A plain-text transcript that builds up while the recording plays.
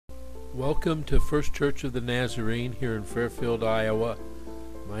Welcome to First Church of the Nazarene here in Fairfield, Iowa.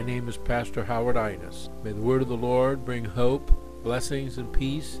 My name is Pastor Howard Innis. May the word of the Lord bring hope, blessings, and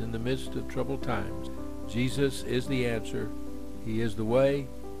peace in the midst of troubled times. Jesus is the answer. He is the way.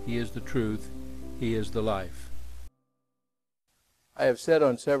 He is the truth. He is the life. I have said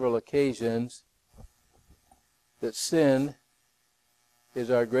on several occasions that sin is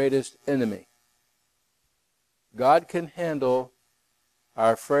our greatest enemy. God can handle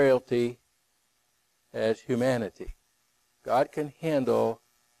our frailty as humanity. God can handle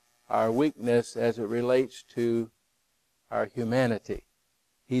our weakness as it relates to our humanity.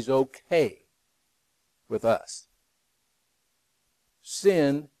 He's okay with us.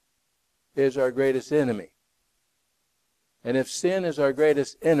 Sin is our greatest enemy. And if sin is our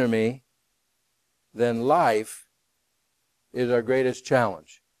greatest enemy, then life is our greatest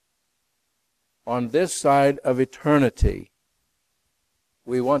challenge. On this side of eternity,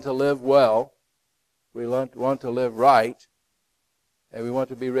 we want to live well, we want to live right, and we want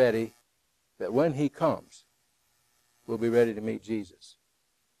to be ready that when He comes, we'll be ready to meet Jesus.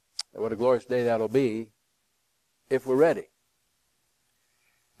 And what a glorious day that'll be if we're ready.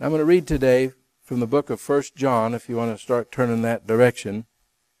 Now, I'm going to read today from the book of 1 John, if you want to start turning that direction.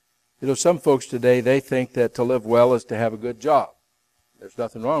 You know, some folks today, they think that to live well is to have a good job. There's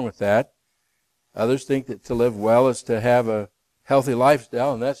nothing wrong with that. Others think that to live well is to have a healthy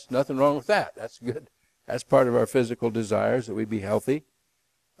lifestyle, and that's nothing wrong with that. That's good. That's part of our physical desires, that we be healthy.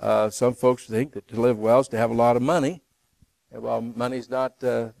 Some folks think that to live well is to have a lot of money. And while money's not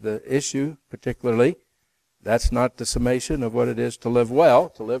the issue particularly, that's not the summation of what it is to live well,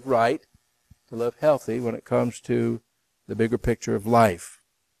 to live right, to live healthy when it comes to the bigger picture of life.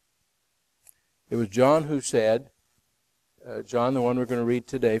 It was John who said, John, the one we're going to read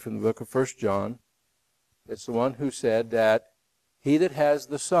today from the book of 1 John, it's the one who said that he that has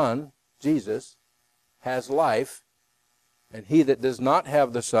the Son, Jesus, has life, and he that does not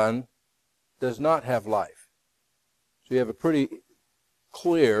have the Son does not have life. So you have a pretty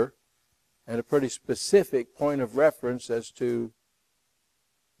clear and a pretty specific point of reference as to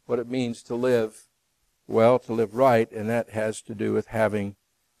what it means to live well, to live right, and that has to do with having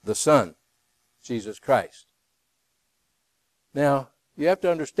the Son, Jesus Christ. Now, you have to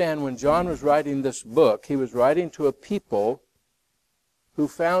understand, when John was writing this book, he was writing to a people who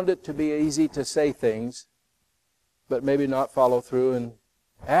found it to be easy to say things, but maybe not follow through and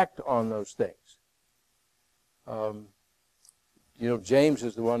act on those things. James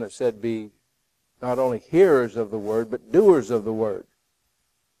is the one that said, be not only hearers of the word, but doers of the word.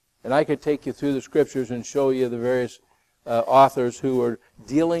 And I could take you through the scriptures and show you the various authors who are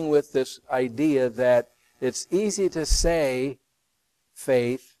dealing with this idea that it's easy to say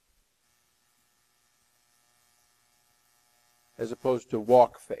faith as opposed to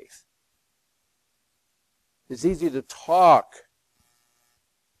walk faith. It's easy to talk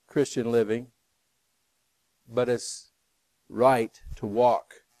Christian living, but it's right to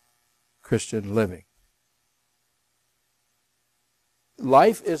walk Christian living.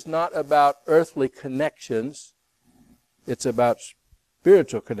 Life is not about earthly connections. It's about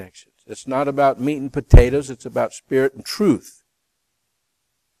spiritual connections. It's not about meat and potatoes. It's about spirit and truth.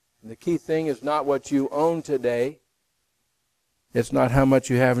 And the key thing is not what you own today. It's not how much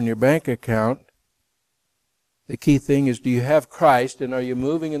you have in your bank account. The key thing is, do you have Christ, and are you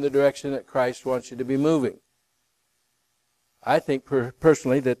moving in the direction that Christ wants you to be moving? I think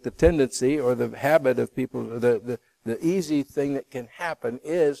personally that the tendency or the habit of people, the easy thing that can happen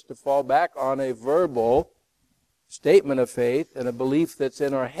is to fall back on a verbal statement of faith and a belief that's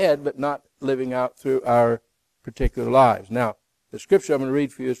in our head but not living out through our particular lives. Now, the scripture I'm going to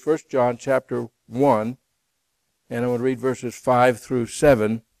read for you is 1 John chapter 1, and I'm going to read verses 5 through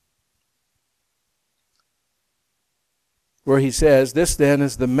 7, where he says, "This then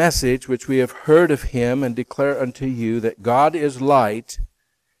is the message which we have heard of him and declare unto you, that God is light,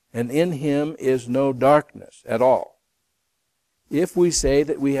 and in him is no darkness at all. If we say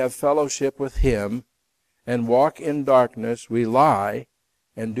that we have fellowship with him and walk in darkness, we lie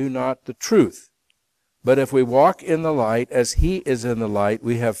and do not the truth. But if we walk in the light as he is in the light,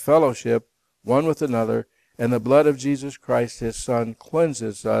 we have fellowship one with another, and the blood of Jesus Christ his Son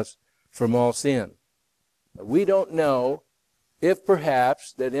cleanses us from all sin." We don't know if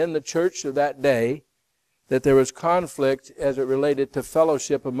perhaps that in the church of that day that there was conflict as it related to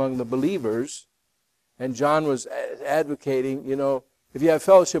fellowship among the believers, and John was advocating, if you have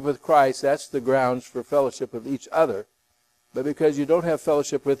fellowship with Christ, that's the grounds for fellowship with each other. But because you don't have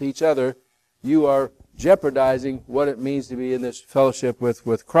fellowship with each other, you are jeopardizing what it means to be in this fellowship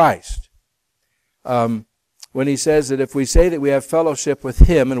with Christ. when he says that if we say that we have fellowship with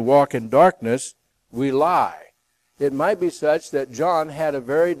him and walk in darkness, we lie. It might be such that John had a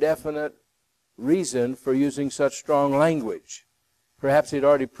very definite reason for using such strong language. Perhaps he'd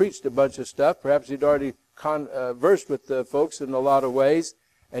already preached a bunch of stuff. Perhaps he'd already conversed with the folks in a lot of ways.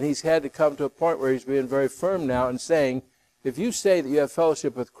 And he's had to come to a point where he's being very firm now and saying, if you say that you have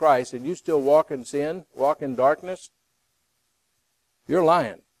fellowship with Christ and you still walk in sin, walk in darkness, you're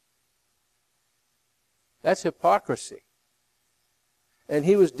lying. That's hypocrisy. And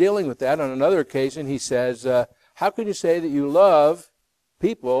he was dealing with that. On another occasion, he says, how can you say that you love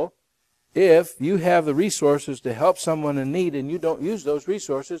people if you have the resources to help someone in need and you don't use those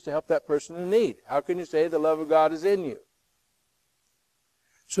resources to help that person in need? How can you say the love of God is in you?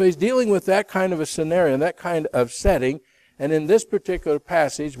 So he's dealing with that kind of a scenario, that kind of setting. And in this particular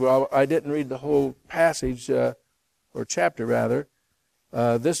passage, well, I didn't read the whole passage, or chapter rather.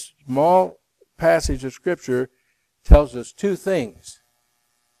 This small passage of Scripture tells us two things.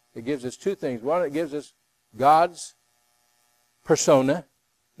 It gives us two things. One, it gives us God's persona,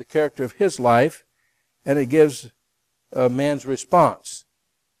 the character of his life, and it gives man's response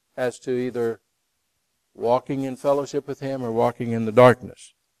as to either walking in fellowship with him or walking in the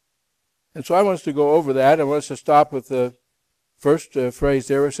darkness. And so I want us to go over that. I want us to stop with the first phrase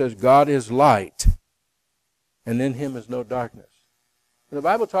there where it says, God is light, and in him is no darkness. When the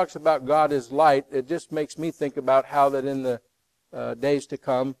Bible talks about God is light, it just makes me think about how that in the days to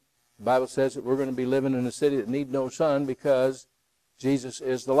come, the Bible says that we're going to be living in a city that need no sun because Jesus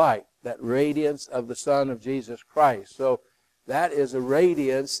is the light, that radiance of the Son of Jesus Christ. So that is a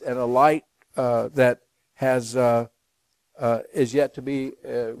radiance and a light that has is yet to be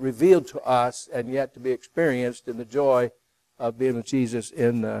revealed to us and yet to be experienced in the joy of being with Jesus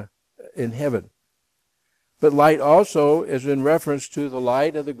in heaven. But light also is in reference to the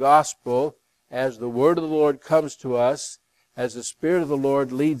light of the gospel as the word of the Lord comes to us, as the Spirit of the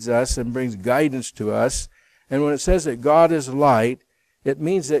Lord leads us and brings guidance to us. And when it says that God is light, it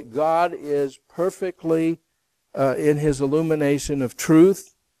means that God is perfectly in his illumination of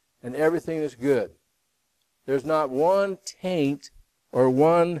truth and everything is good. There's not one taint or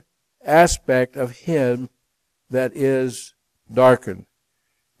one aspect of him that is darkened.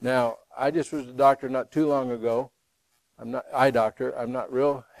 Now, I just was a doctor not too long ago. I'm not eye doctor. I'm not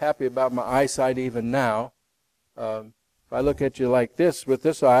real happy about my eyesight even now. If I look at you like this with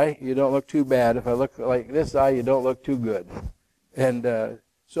this eye, you don't look too bad. If I look like this eye, you don't look too good. And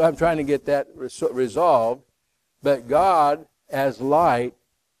so I'm trying to get that resolved. But God, as light,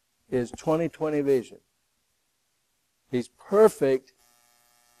 is 20/20 vision. He's perfect.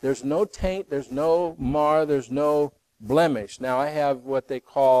 There's no taint, there's no mar, there's no blemish. Now, I have what they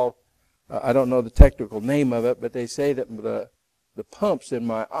call, I don't know the technical name of it, but they say that the pumps in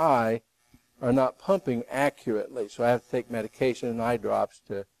my eye are not pumping accurately. So I have to take medication and eye drops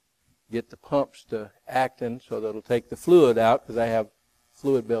to get the pumps to acting so that it'll take the fluid out because I have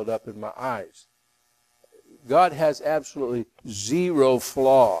fluid buildup in my eyes. God has absolutely zero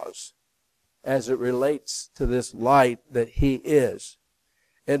flaws as it relates to this light that he is.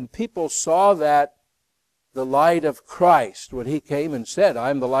 And people saw that the light of Christ when he came and said,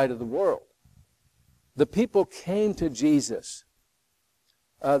 I'm the light of the world. The people came to Jesus.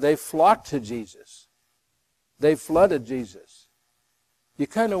 They flocked to Jesus. They flooded Jesus. You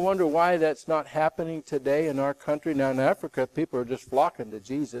kind of wonder why that's not happening today in our country. Now in Africa, people are just flocking to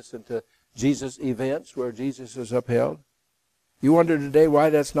Jesus and to Jesus events where Jesus is upheld. You wonder today why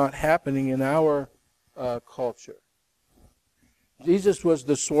that's not happening in our culture. Jesus was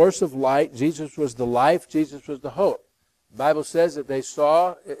the source of light. Jesus was the life. Jesus was the hope. The Bible says that they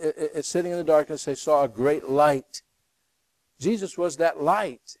saw, sitting in the darkness, they saw a great light. Jesus was that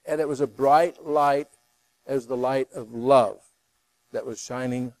light, and it was a bright light as the light of love that was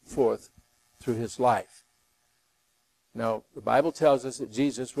shining forth through his life. Now, the Bible tells us that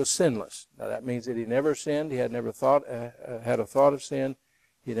Jesus was sinless. Now, that means that he never sinned. He had never had a thought of sin.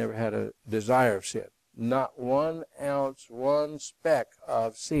 He never had a desire of sin. Not 1 ounce, 1 speck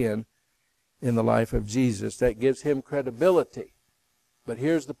of sin in the life of Jesus. That gives him credibility. But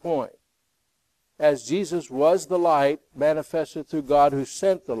here's the point. As Jesus was the light manifested through God who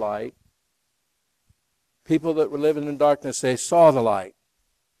sent the light, people that were living in darkness, they saw the light.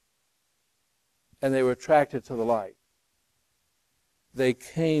 And they were attracted to the light. They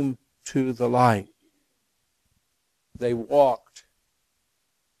came to the light. They walked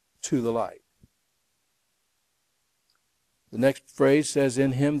to the light. The next phrase says,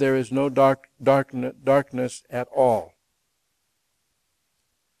 in him there is no darkness at all.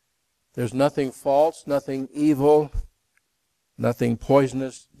 There's nothing false, nothing evil, nothing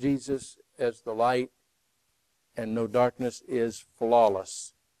poisonous. Jesus, as the light, and no darkness is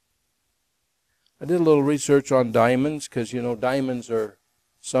flawless. I did a little research on diamonds because, you know, diamonds are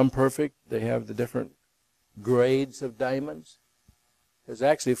some perfect. They have the different grades of diamonds. There's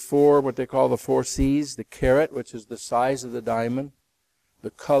actually what they call the 4 C's. The carat, which is the size of the diamond. The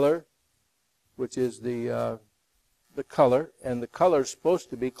color, which is the color. And the color is supposed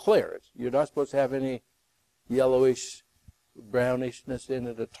to be clear. You're not supposed to have any yellowish, brownishness in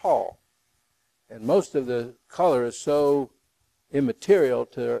it at all. And most of the color is so immaterial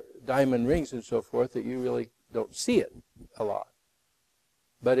to diamond rings and so forth that you really don't see it a lot.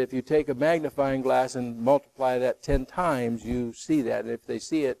 But if you take a magnifying glass and multiply that 10 times, you see that. And if they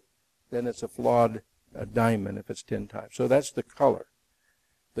see it, then it's a flawed diamond if it's 10 times. So that's the color.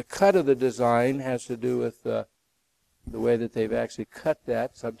 The cut of the design has to do with the way that they've actually cut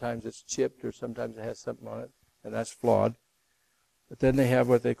that. Sometimes it's chipped or sometimes it has something on it, and that's flawed. But then they have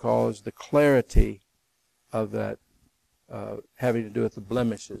what they call is the clarity of that, having to do with the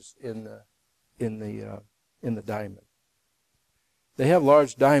blemishes in the diamond. They have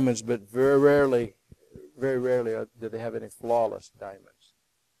large diamonds, but very rarely do they have any flawless diamonds.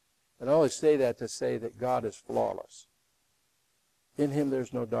 And I always say that to say that God is flawless. In Him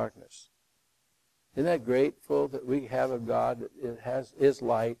there's no darkness. Isn't that grateful that we have a God that is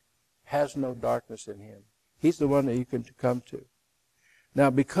light, has no darkness in Him? He's the one that you can come to. Now,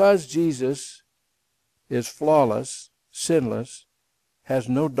 because Jesus is flawless, sinless, has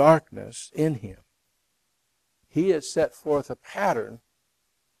no darkness in Him, He has set forth a pattern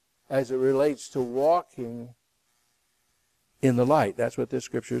as it relates to walking in the light. That's what this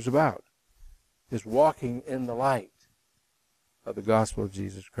scripture is about, is walking in the light of the gospel of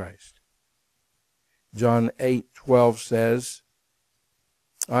Jesus Christ. John 8:12 says,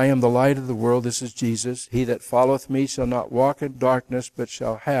 I am the light of the world. This is Jesus. He that followeth me shall not walk in darkness, but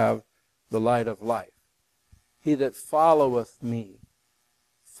shall have the light of life. He that followeth me.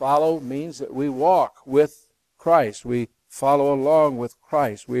 Follow means that we walk with Christ. We follow along with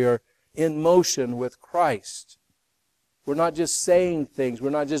Christ. We are in motion with Christ. We're not just saying things.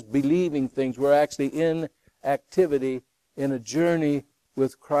 We're not just believing things. We're actually in activity, in a journey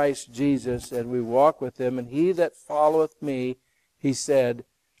with Christ Jesus, and we walk with Him. And he that followeth me, He said,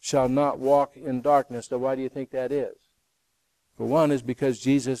 shall not walk in darkness. Now, why do you think that is? For one is because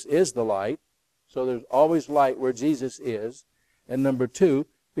Jesus is the light, so there's always light where Jesus is. And number two,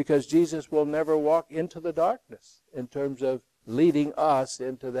 because Jesus will never walk into the darkness in terms of leading us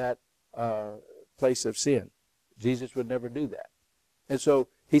into that place of sin. Jesus would never do that. And so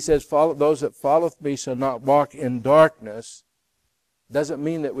He says, those that followeth me shall not walk in darkness. Doesn't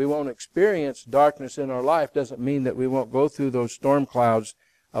mean that we won't experience darkness in our life. Doesn't mean that we won't go through those storm clouds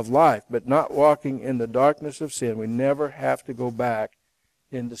of life. But not walking in the darkness of sin. We never have to go back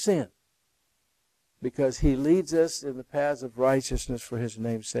into sin, because He leads us in the paths of righteousness for His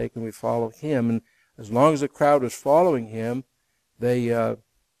name's sake, and we follow Him. And as long as the crowd was following Him, they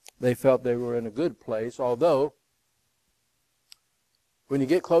felt they were in a good place. Although, when you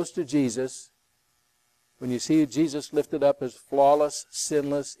get close to Jesus, when you see Jesus lifted up as flawless,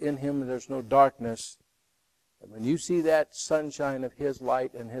 sinless, in Him there's no darkness, and when you see that sunshine of His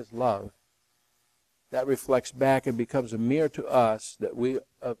light and His love, that reflects back and becomes a mirror to us, that we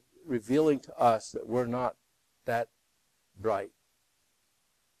revealing to us that we're not that bright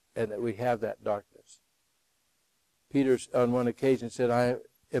and that we have that darkness. Peter on one occasion said, I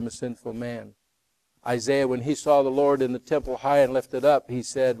am a sinful man. Isaiah, when he saw the Lord in the temple high and lifted up, he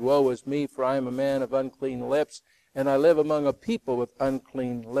said, woe is me, for I am a man of unclean lips, and I live among a people with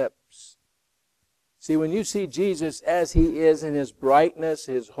unclean lips. See, when you see Jesus as He is in His brightness,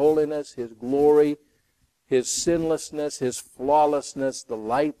 His holiness, His glory, His sinlessness, His flawlessness, the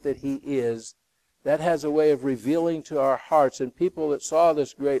light that He is, that has a way of revealing to our hearts. And people that saw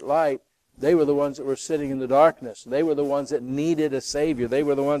this great light, they were the ones that were sitting in the darkness. They were the ones that needed a Savior. They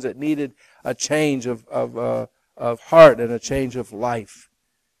were the ones that needed a change of heart and a change of life.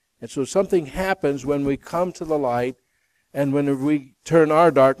 And so something happens when we come to the light and when we turn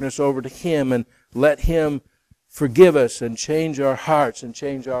our darkness over to Him and let Him forgive us and change our hearts and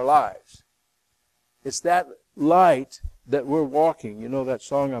change our lives. It's that light that we're walking. You know that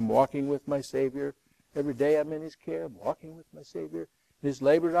song, I'm walking with my Savior. Every day I'm in His care. I'm walking with my Savior. His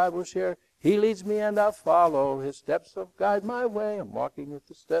labors I will share. He leads me and I'll follow. His steps will guide my way. I'm walking with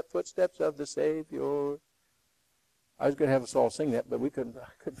the footsteps of the Savior. I was going to have us all sing that, but I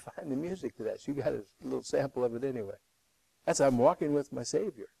couldn't find the music to that. So you got a little sample of it anyway. That's I'm walking with my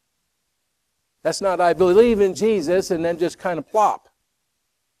Savior. That's not I believe in Jesus and then just kind of plop.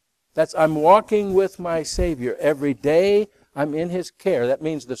 That's I'm walking with my Savior. Every day I'm in His care. That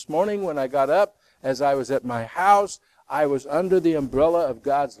means this morning when I got up as I was at my house. I was under the umbrella of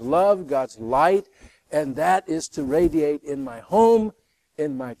God's love, God's light, and that is to radiate in my home,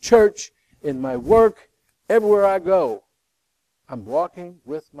 in my church, in my work, everywhere I go. I'm walking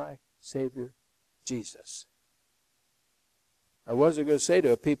with my Savior, Jesus. I wasn't going to say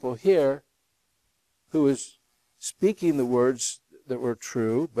to people here who is speaking the words that were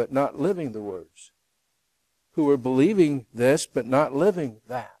true, but not living the words, who were believing this, but not living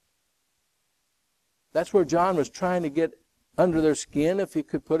that. That's where John was trying to get under their skin, if you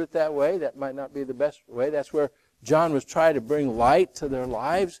could put it that way. That might not be the best way. That's where John was trying to bring light to their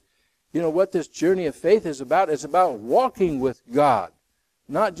lives. You know what this journey of faith is about? It's about walking with God,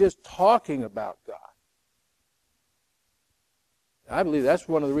 not just talking about God. I believe that's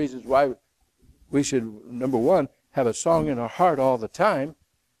one of the reasons why we should, number one, have a song in our heart all the time,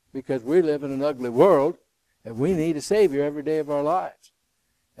 because we live in an ugly world, and we need a Savior every day of our lives.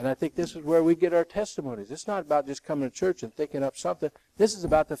 And I think this is where we get our testimonies. It's not about just coming to church and thinking up something. This is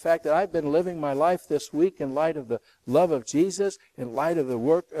about the fact that I've been living my life this week in light of the love of Jesus, in light of the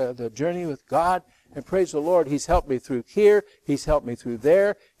work, the journey with God. And praise the Lord, He's helped me through here. He's helped me through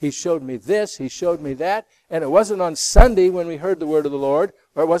there. He showed me this. He showed me that. And it wasn't on Sunday when we heard the word of the Lord,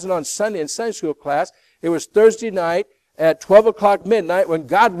 or it wasn't on Sunday in Sunday school class. It was Thursday night at 12 o'clock midnight when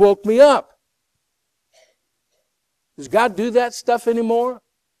God woke me up. Does God do that stuff anymore?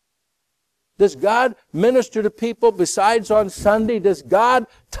 Does God minister to people besides on Sunday? Does God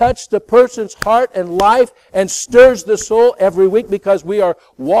touch the person's heart and life and stirs the soul every week because we are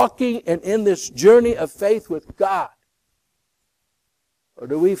walking and in this journey of faith with God? Or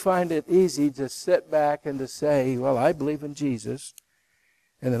do we find it easy to sit back and to say, well, I believe in Jesus,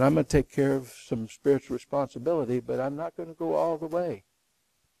 and then I'm going to take care of some spiritual responsibility, but I'm not going to go all the way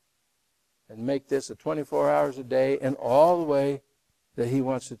and make this a 24 hours a day and all the way that He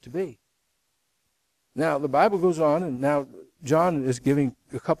wants it to be. Now, the Bible goes on, and now John is giving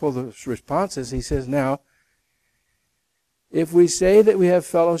a couple of those responses. He says, now, if we say that we have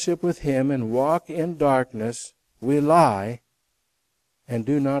fellowship with Him and walk in darkness, we lie and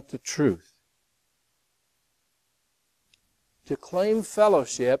do not the truth. To claim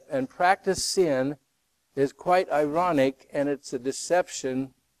fellowship and practice sin is quite ironic, and it's a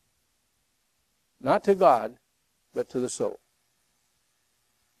deception, not to God, but to the soul.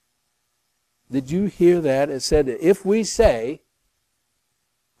 Did you hear that? It said that if we say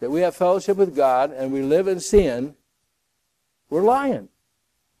that we have fellowship with God and we live in sin, we're lying.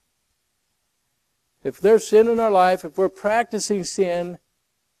 If there's sin in our life, if we're practicing sin,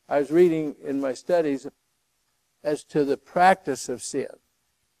 I was reading in my studies as to the practice of sin.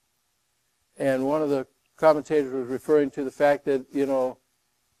 And one of the commentators was referring to the fact that, you know,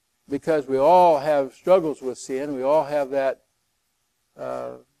 because we all have struggles with sin, we all have that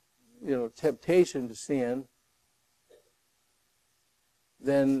temptation to sin,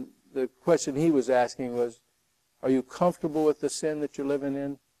 then the question he was asking was, are you comfortable with the sin that you're living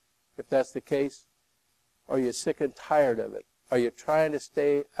in? If that's the case, are you sick and tired of it? Are you trying to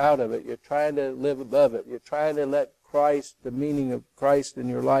stay out of it? You're trying to live above it. You're trying to let Christ, the meaning of Christ in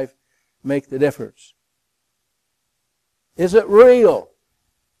your life, make the difference. Is it real,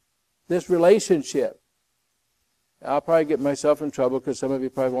 this relationship? I'll probably get myself in trouble because some of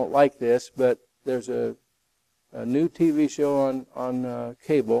you probably won't like this, but there's a new TV show on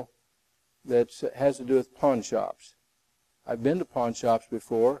cable that has to do with pawn shops. I've been to pawn shops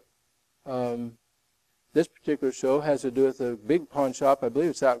before. This particular show has to do with a big pawn shop. I believe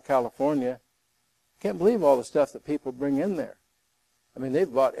it's out in California. Can't believe all the stuff that people bring in there. I mean,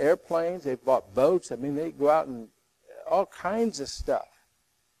 they've bought airplanes, they've bought boats. I mean, they go out and all kinds of stuff.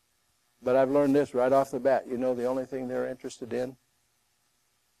 But I've learned this right off the bat. You know, the only thing they're interested in,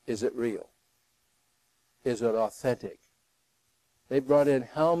 is it real? Is it authentic? They brought in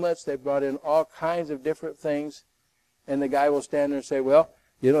helmets. They brought in all kinds of different things. And the guy will stand there and say, well,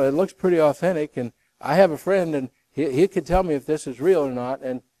 you know, it looks pretty authentic. And I have a friend, and he could tell me if this is real or not.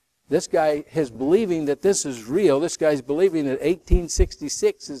 And this guy is believing that this is real. This guy's believing that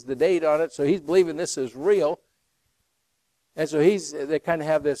 1866 is the date on it. So he's believing this is real. And so they kind of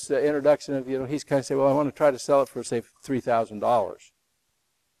have this introduction of, you know, he's kind of saying, well, I want to try to sell it for, say, $3,000.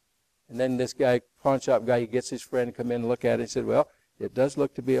 And then this guy, pawn shop guy, he gets his friend to come in and look at it and said, well, it does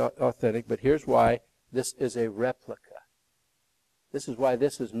look to be authentic, but here's why this is a replica. This is why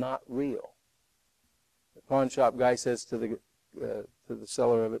this is not real. The pawn shop guy says to the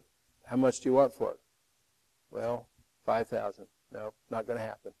seller of it, how much do you want for it? Well, $5,000. No, not going to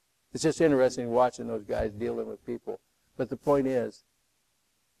happen. It's just interesting watching those guys dealing with people. But the point is,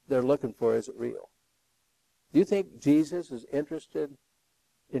 they're looking for, is it real? Do you think Jesus is interested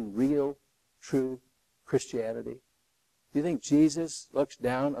in real true Christianity? Do you think Jesus looks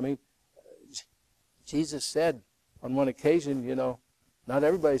down? I mean, Jesus said on one occasion, not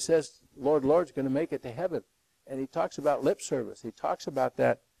everybody says, Lord, Lord's going to make it to heaven. And he talks about lip service. He talks about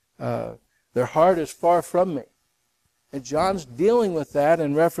that, their heart is far from me. And John's dealing with that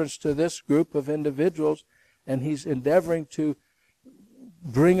in reference to this group of individuals, and he's endeavoring to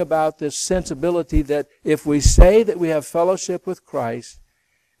bring about this sensibility that if we say that we have fellowship with Christ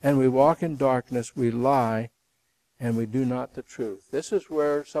and we walk in darkness, we lie and we do not the truth. This is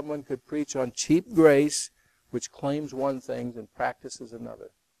where someone could preach on cheap grace, which claims one thing and practices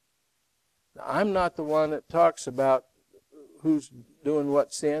another. Now, I'm not the one that talks about who's doing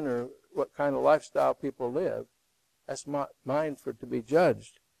what sin or what kind of lifestyle people live. That's mine for to be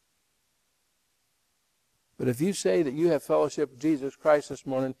judged. But if you say that you have fellowship with Jesus Christ this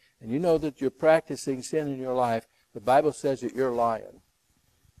morning and you know that you're practicing sin in your life, the Bible says that you're lying.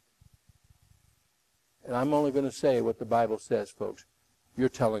 And I'm only going to say what the Bible says, folks. You're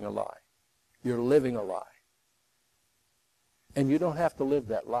telling a lie. You're living a lie. And you don't have to live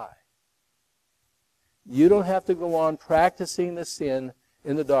that lie. You don't have to go on practicing the sin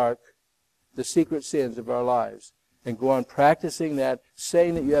in the dark, the secret sins of our lives, and go on practicing that,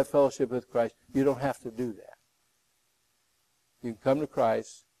 saying that you have fellowship with Christ. You don't have to do that. You can come to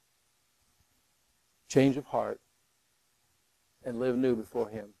Christ, change of heart, and live new before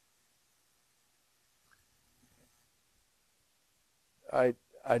Him.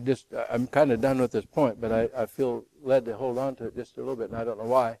 I'm kind of done with this point, but I feel led to hold on to it just a little bit, and I don't know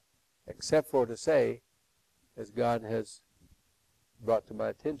why, except for to say, as God has brought to my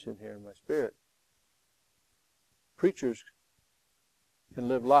attention here in my spirit, preachers can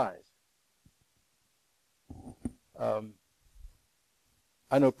live lies.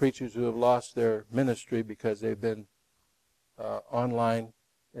 I know preachers who have lost their ministry because they've been online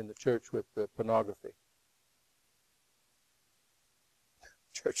in the church with pornography.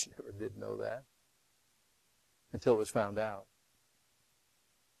 Church never did know that until it was found out.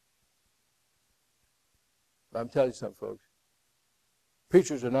 But I'm telling you something, folks.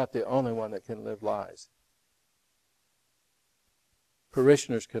 Preachers are not the only one that can live lies.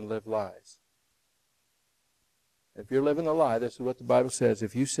 Parishioners can live lies. If you're living a lie, this is what the Bible says.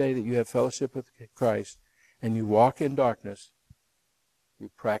 If you say that you have fellowship with Christ and you walk in darkness, you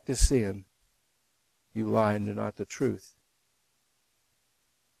practice sin, you lie and do not the truth.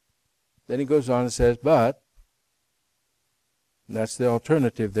 Then he goes on and says, but, and that's the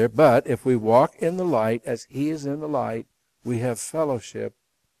alternative there, but if we walk in the light as He is in the light, we have fellowship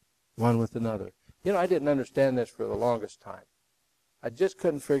one with another. I didn't understand this for the longest time. I just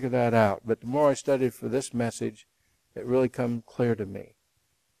couldn't figure that out. But the more I studied for this message, it really come clear to me.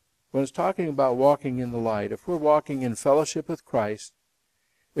 When it's talking about walking in the light, if we're walking in fellowship with Christ,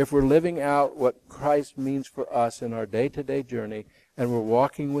 if we're living out what Christ means for us in our day-to-day journey, and we're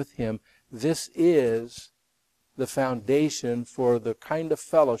walking with Him, this is the foundation for the kind of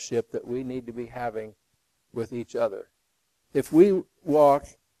fellowship that we need to be having with each other. If we walk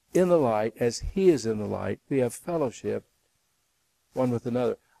in the light as He is in the light, we have fellowship one with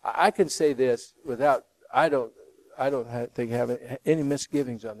another. I can say this without, I don't think have any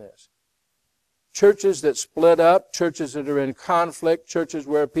misgivings on this. Churches that split up, churches that are in conflict, churches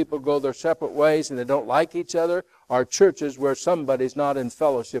where people go their separate ways and they don't like each other, are churches where somebody's not in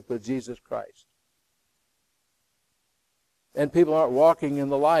fellowship with Jesus Christ. And people aren't walking in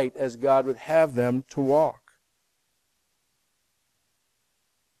the light as God would have them to walk.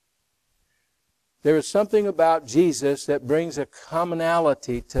 There is something about Jesus that brings a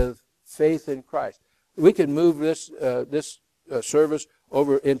commonality to faith in Christ. We can move this service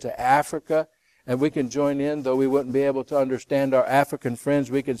over into Africa, and we can join in, though we wouldn't be able to understand our African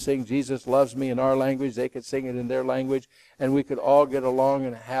friends. We could sing Jesus Loves Me in our language. They could sing it in their language, and we could all get along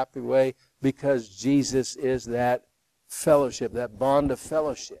in a happy way because Jesus is that fellowship, that bond of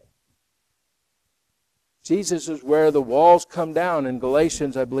fellowship. Jesus is where the walls come down. In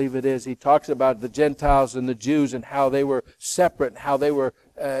Galatians, I believe it is, he talks about the Gentiles and the Jews and how they were separate and how they were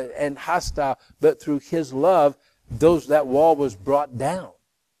and hostile. But through His love, that wall was brought down.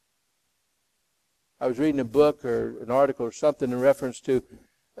 I was reading a book or an article or something in reference to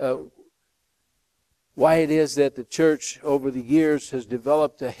why it is that the church over the years has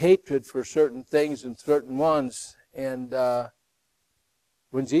developed a hatred for certain things and certain ones, and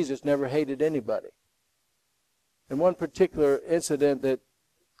when Jesus never hated anybody. And one particular incident that,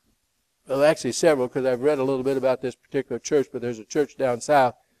 well, actually several, because I've read a little bit about this particular church, but there's a church down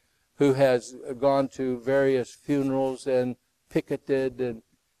south who has gone to various funerals and picketed, and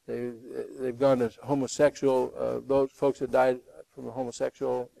they've gone to homosexual, those folks that died from a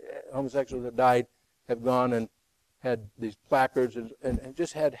homosexual homosexuals that died have gone and had these placards and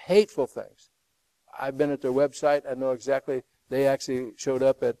just had hateful things. I've been at their website. I know exactly. They actually showed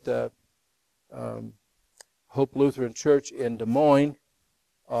up at Hope Lutheran Church in Des Moines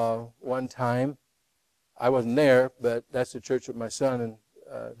one time. I wasn't there, but that's the church that my son and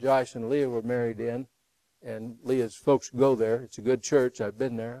Josh and Leah were married in. And Leah's folks go there. It's a good church. I've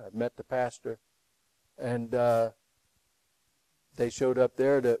been there. I've met the pastor. And they showed up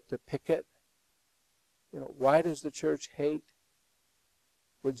there to picket. You know, why does the church hate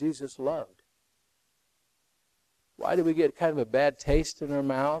what Jesus loved? Why do we get kind of a bad taste in our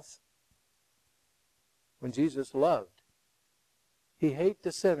mouth when Jesus loved? He hates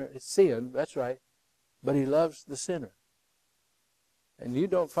the sinner. It's sin, that's right. But he loves the sinner. And you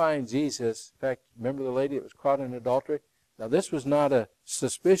don't find Jesus, in fact, remember the lady that was caught in adultery? Now, this was not a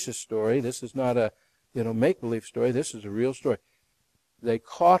suspicious story. This is not a, make-believe story. This is a real story. They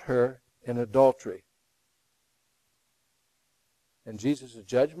caught her in adultery. And Jesus'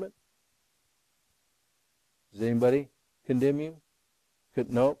 judgment? Does anybody condemn you?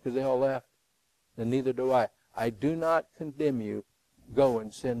 No, because they all left. And neither do I. I do not condemn you. Go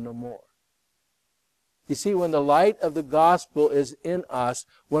and sin no more. You see, when the light of the gospel is in us,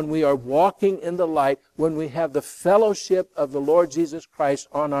 when we are walking in the light, when we have the fellowship of the Lord Jesus Christ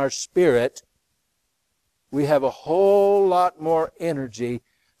on our spirit, we have a whole lot more energy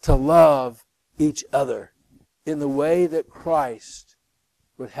to love each other in the way that Christ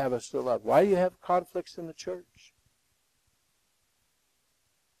would have us to love. Why do you have conflicts in the church?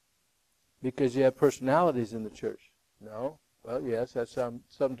 Because you have personalities in the church. No? Well, yes, that's to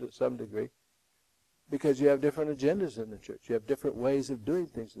some degree. Because you have different agendas in the church. You have different ways of doing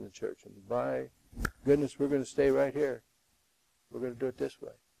things in the church. And by goodness, we're going to stay right here. We're going to do it this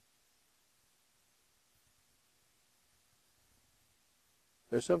way.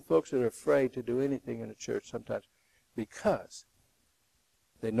 There's some folks that are afraid to do anything in a church sometimes because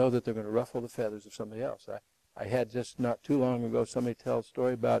they know that they're going to ruffle the feathers of somebody else. I had just not too long ago somebody tell a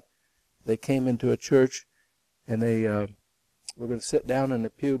story about they came into a church and they were going to sit down in the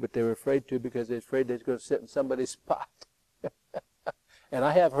pew, but they were afraid to because they were afraid they were going to sit in somebody's spot. And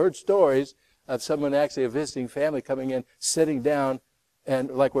I have heard stories of someone, actually a visiting family, coming in, sitting down, and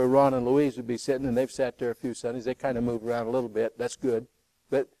like where Ron and Louise would be sitting, and they've sat there a few Sundays. They kind of move around a little bit. That's good.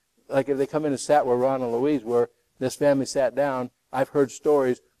 But like if they come in and sat where Ron and Louise were, this family sat down, I've heard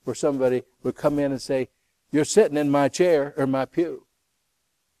stories where somebody would come in and say, "You're sitting in my chair or my pew,"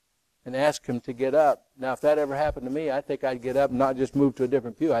 and ask him to get up. Now, if that ever happened to me, I think I'd get up and not just move to a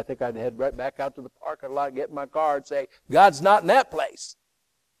different pew. I think I'd head right back out to the parking lot, get in my car, and say, "God's not in that place."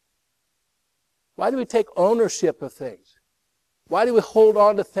 Why do we take ownership of things? Why do we hold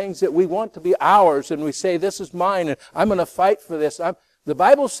on to things that we want to be ours, and we say, "This is mine, and I'm going to fight for this"? The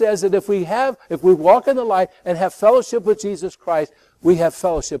Bible says that if we walk in the light and have fellowship with Jesus Christ, we have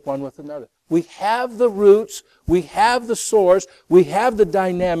fellowship one with another. We have the roots, we have the source, we have the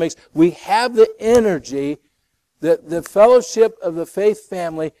dynamics, we have the energy that the fellowship of the faith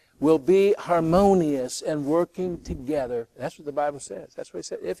family will be harmonious and working together. That's what the Bible says. That's what it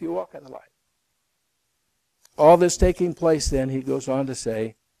says, if you walk in the light. All this taking place then, he goes on to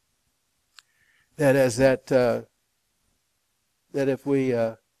say, that as that if we,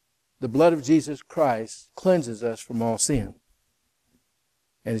 the blood of Jesus Christ cleanses us from all sin.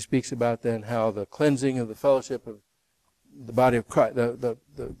 And he speaks about then how the cleansing of the fellowship of the body of Christ,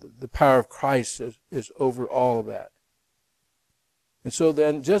 the power of Christ is over all of that. And so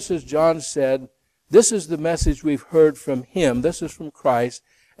then, just as John said, this is the message we've heard from him. This is from Christ.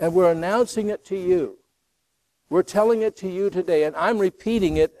 And we're announcing it to you. We're telling it to you today. And I'm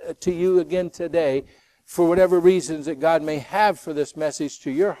repeating it to you again today for whatever reasons that God may have for this message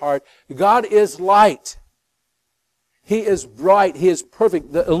to your heart. God is light. He is bright. He is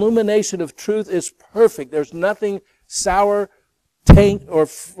perfect. The illumination of truth is perfect. There's nothing sour, taint, or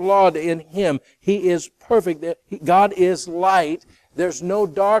flawed in him. He is perfect. God is light. There's no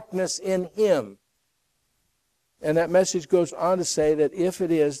darkness in him. And that message goes on to say that if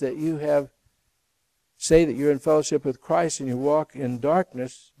it is that you say that you're in fellowship with Christ and you walk in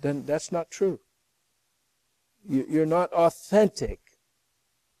darkness, then that's not true. You're not authentic.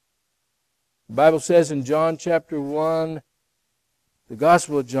 The Bible says in John chapter 1, the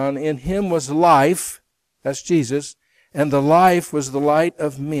Gospel of John, in him was life, that's Jesus, and the life was the light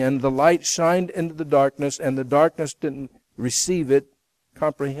of men. The light shined into the darkness, and the darkness didn't receive it,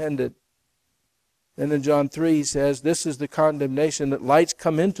 comprehend it. And in John 3 he says, this is the condemnation, that lights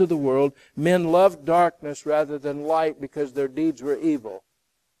come into the world. Men loved darkness rather than light because their deeds were evil.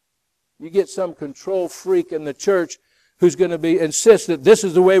 You get some control freak in the church who's going to insist that this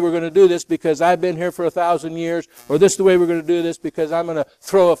is the way we're going to do this because I've been here for 1,000 years, or this is the way we're going to do this because I'm going to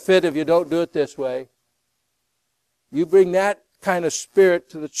throw a fit if you don't do it this way. You bring that kind of spirit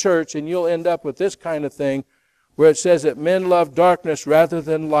to the church and you'll end up with this kind of thing where it says that men love darkness rather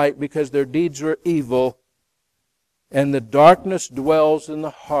than light because their deeds are evil, and the darkness dwells in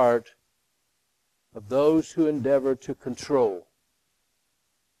the heart of those who endeavor to control.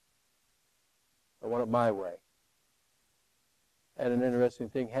 I want it my way. And an interesting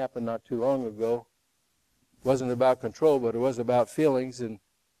thing happened not too long ago. It wasn't about control, but it was about feelings. And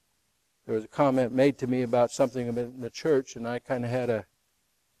there was a comment made to me about something in the church, and I kind of had a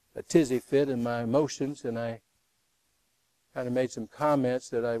tizzy fit in my emotions, and I kind of made some comments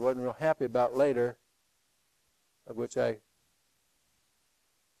that I wasn't real happy about later, of which I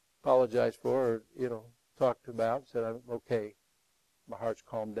apologized for, or, talked about, said, I'm okay. My heart's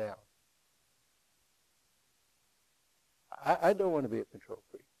calmed down. I don't want to be a control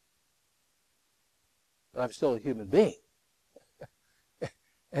freak. But I'm still a human being.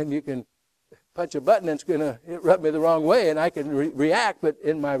 And you can punch a button and it's going to rub me the wrong way and I can react, but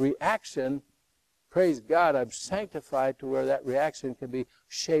in my reaction, praise God, I'm sanctified to where that reaction can be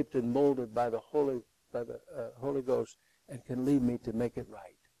shaped and molded by the Holy Ghost and can lead me to make it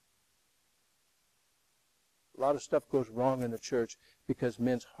right. A lot of stuff goes wrong in the church because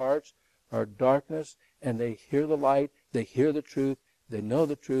men's hearts are darkness, and they hear the light, they hear the truth, they know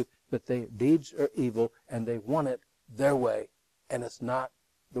the truth, but their deeds are evil, and they want it their way, and it's not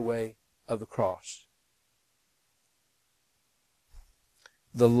the way of the cross.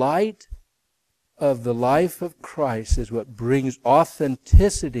 The light of the life of Christ is what brings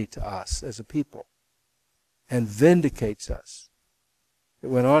authenticity to us as a people and vindicates us. It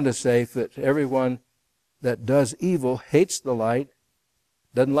went on to say that everyone that does evil hates the light,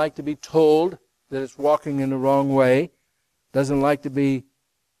 doesn't like to be told that it's walking in the wrong way, doesn't like to be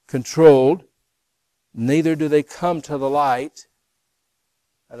controlled, neither do they come to the light.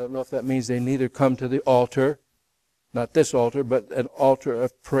 I don't know if that means they neither come to the altar, not this altar, but an altar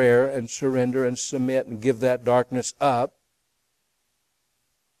of prayer and surrender and submit and give that darkness up,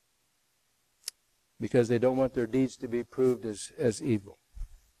 because they don't want their deeds to be proved as evil.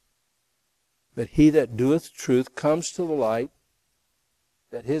 But he that doeth truth comes to the light,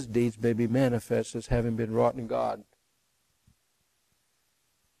 that his deeds may be manifest as having been wrought in God.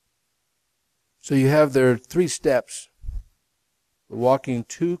 So you have there 3 steps. Walking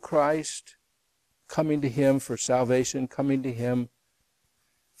to Christ, coming to Him for salvation, coming to Him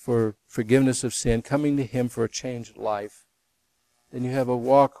for forgiveness of sin, coming to Him for a changed life. Then you have a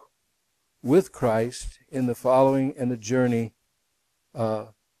walk with Christ in the following and the journey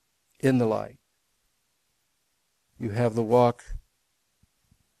in the light. You have the walk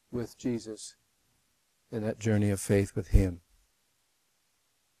with Jesus in that journey of faith with Him.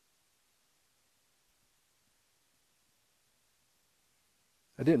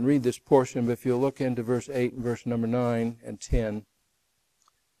 I didn't read this portion, but if you'll look into verse 8 and verse number 9 and 10, it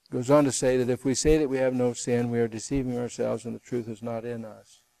goes on to say that if we say that we have no sin, we are deceiving ourselves and the truth is not in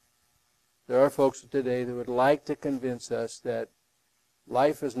us. There are folks today that would like to convince us that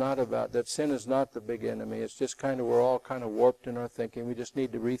life is not about, that sin is not the big enemy. It's just we're all kind of warped in our thinking. We just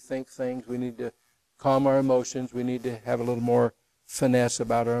need to rethink things. We need to calm our emotions. We need to have a little more finesse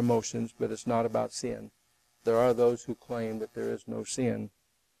about our emotions, but it's not about sin. There are those who claim that there is no sin.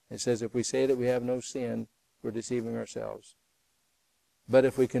 It says if we say that we have no sin, we're deceiving ourselves. But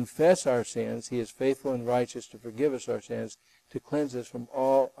if we confess our sins, He is faithful and righteous to forgive us our sins, to cleanse us from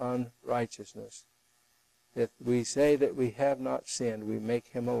all unrighteousness. If we say that we have not sinned, we make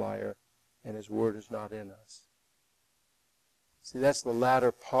Him a liar, and His word is not in us. See, that's the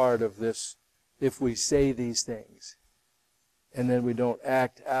latter part of this. If we say these things, and then we don't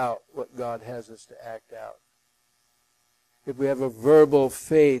act out what God has us to act out. If we have a verbal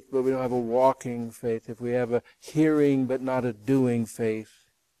faith, but we don't have a walking faith. If we have a hearing, but not a doing faith.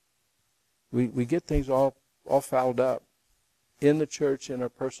 We get things all fouled up in the church, in our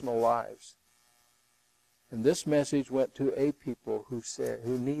personal lives. And this message went to a people who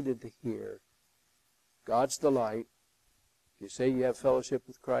needed to hear, God's the light. If you say you have fellowship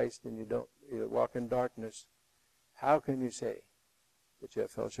with Christ and you walk in darkness, how can you say that you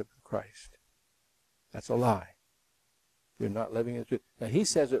have fellowship with Christ? That's a lie. You're not living in the truth. Now, he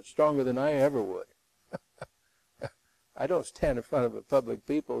says it stronger than I ever would. I don't stand in front of a public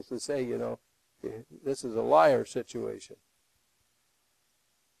people to say, this is a liar situation.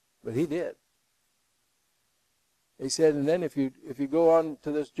 But he did. He said, and then if you go on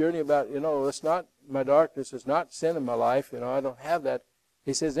to this journey about, it's not, my darkness is not sin in my life, I don't have that.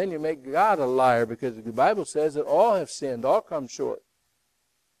 He says, then you make God a liar, because the Bible says that all have sinned, all come short.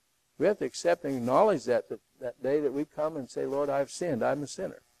 We have to accept and acknowledge that day that we come and say, Lord, I've sinned. I'm a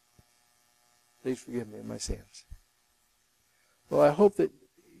sinner. Please forgive me of my sins. Well, I hope that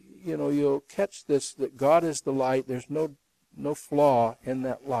you'll catch this, that God is the light. There's no flaw in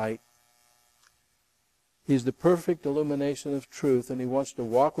that light. He's the perfect illumination of truth, and he wants to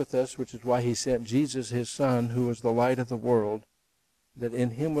walk with us, which is why he sent Jesus, his Son, who was the light of the world, that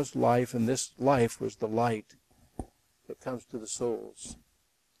in him was life, and this life was the light that comes to the souls.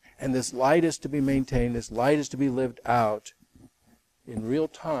 And this light is to be maintained, this light is to be lived out in real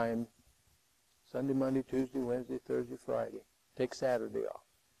time, Sunday, Monday, Tuesday, Wednesday, Thursday, Friday. Take Saturday off.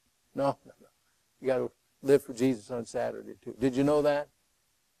 No. You got to live for Jesus on Saturday too. Did you know that?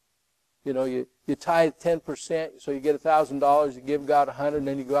 You tithe 10%, so you get $1,000, you give God $100, and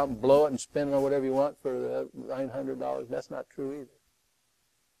then you go out and blow it and spend it on whatever you want for the $900. That's not true either.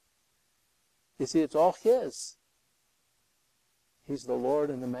 You see, it's all his. He's the Lord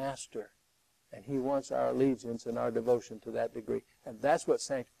and the Master, and he wants our allegiance and our devotion to that degree. And that's what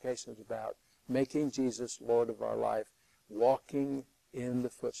sanctification is about, making Jesus Lord of our life, walking in the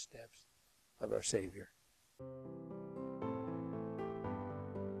footsteps of our Savior.